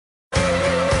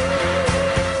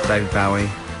David Bowie,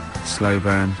 Slow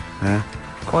Burn, yeah.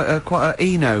 Quite a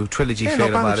Eno trilogy feel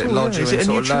about it, Lodger and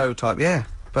sort of low type, yeah.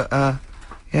 But,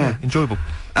 yeah. Enjoyable.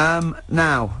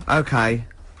 Now, okay.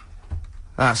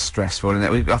 That's stressful, isn't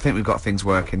it? I think we've got things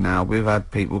working now. We've had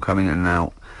people coming in and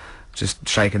out, just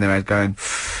shaking their head going,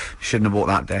 shouldn't have bought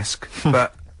that desk.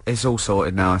 But it's all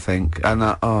sorted now, I think. And,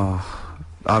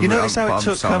 you notice how it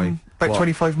took, about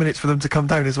 25 minutes for them to come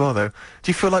down as well, though? Do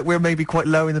you feel like we're maybe quite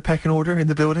low in the pecking order in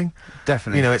the building?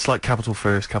 Definitely. You know, it's like Capital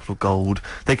First, Capital Gold.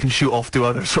 They can shoot off to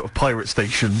other sort of pirate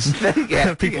stations.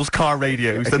 People's car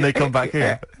radios, then they come back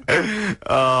here.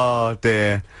 Oh,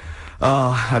 dear. Oh,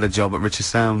 I had a job at Richard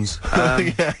Sounds.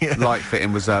 Light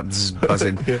fitting was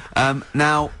buzzing.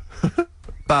 Now,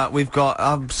 but we've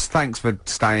got... thanks for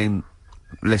staying,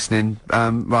 listening.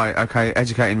 Right, okay,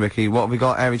 educating Ricky. What have we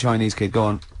got? Airy Chinese Kid, go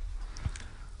on.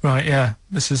 Right, yeah.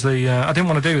 This is the... I didn't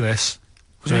want to do this.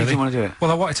 What do you mean you didn't want to do it? Well,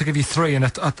 I wanted to give you three, and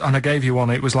I gave you one.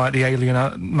 It was like the alien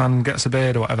man gets a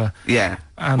beard or whatever. Yeah,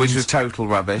 which was total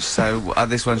rubbish, so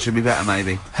this one should be better,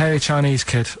 maybe. Hairy Chinese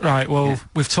Kid. Right, well,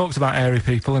 we've talked about hairy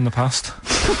people in the past.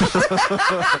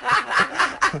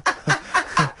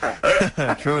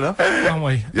 True enough. Haven't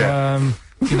we? Yeah.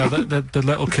 You know, the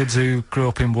little kids who grew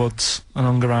up in woods and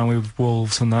hung around with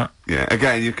wolves and that. Yeah,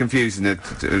 again, you're confusing it.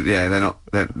 Yeah, they're not...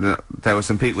 there were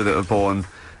some people that were born...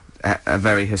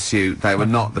 very hirsute. They were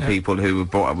not the people who were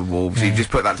brought up with wolves. You just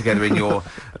put that together in your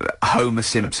Homer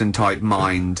Simpson type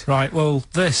mind. Right. Well,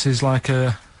 this is like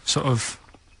a sort of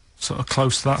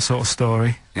close to that sort of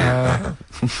story. Yeah.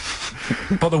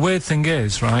 But the weird thing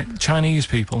is, right? Chinese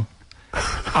people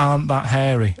aren't that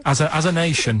hairy as a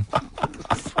nation.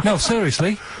 No,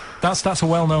 seriously, that's a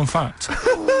well-known fact.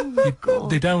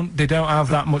 They don't have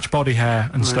that much body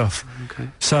hair and stuff. Okay.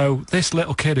 So this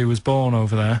little kid who was born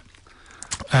over there.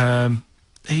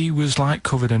 He was like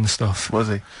covered in stuff. Was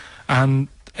he? And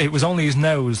it was only his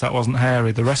nose that wasn't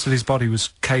hairy. The rest of his body was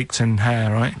caked in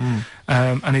hair, right?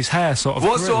 And his hair sort of...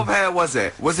 What sort of hair was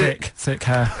it? Was thick, it... thick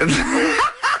hair.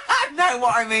 No,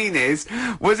 what I mean is,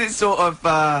 was it sort of,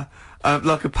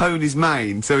 like a pony's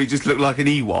mane, so he just looked like an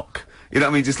Ewok? You know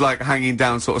what I mean? Just like hanging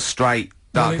down sort of straight,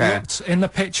 dark hair. In the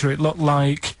picture, it looked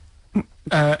like...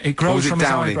 it grows from his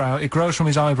eyebrow. It grows from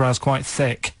his eyebrows quite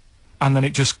thick. And then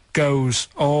it just goes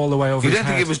all the way over his head. You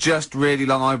don't think it was just really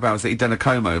long eyebrows that he'd done a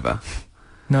comb over?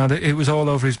 No, it was all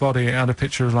over his body. It had a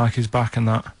picture of, like, his back and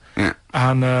that. Yeah.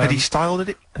 And, had he styled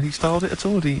it? Had he styled it at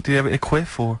all? Did he have it in a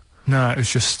quiff, or...? No, it was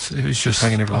just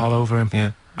hanging everywhere. all over him.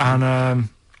 Yeah.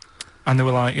 And they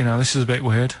were like, you know, this is a bit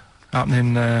weird.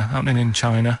 Happening in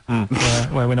China,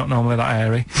 where we're not normally that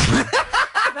hairy.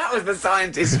 That was the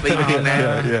scientist speaking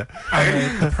there. Yeah.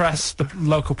 And the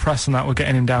local press and that were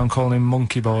getting him down, calling him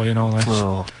Monkey Boy and all this.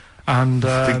 Oh. And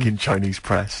thinking Chinese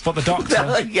press. But the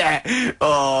doctor... Yeah.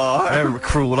 Oh. They're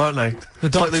cruel, aren't they?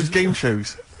 It's like those game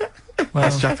shows. Well,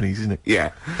 that's Japanese, isn't it?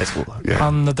 Yeah. That's what. Yeah.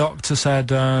 And the doctor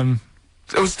said... I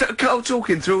was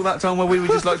talking through all that time while we were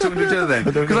just like talking to each other then.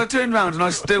 Because I turned round and I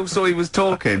still saw he was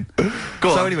talking. Go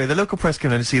on. So anyway, the local press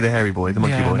came in to see the hairy boy, the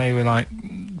monkey boy. And they were like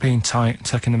being tight,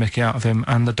 taking the mickey out of him,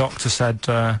 and the doctor said...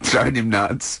 throwing him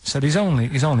nuts. Said he's only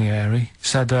hairy.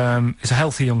 Said he's a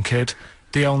healthy young kid.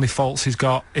 The only faults he's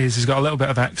got is he's got a little bit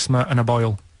of eczema and a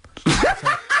boil. And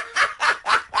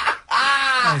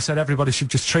he said everybody should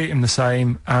just treat him the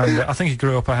same, and I think he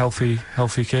grew up a healthy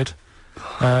kid.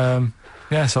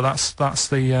 Yeah, so that's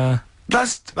the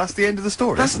That's the end of the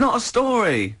story. That's not a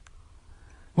story.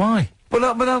 Why? But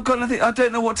I've got nothing. I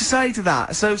don't know what to say to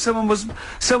that. So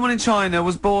someone in China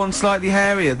was born slightly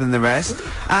hairier than the rest,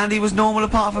 and he was normal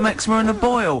apart from eczema and a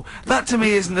boil. That to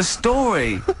me isn't a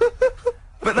story.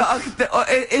 But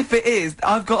if it is,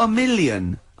 I've got a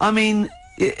million. I mean,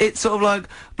 it's sort of like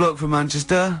bloke from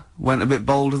Manchester went a bit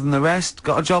bolder than the rest,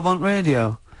 got a job on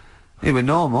radio. He was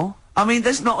normal. I mean,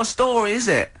 that's not a story, is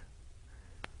it?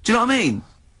 Do you know what I mean?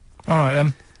 All right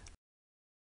then.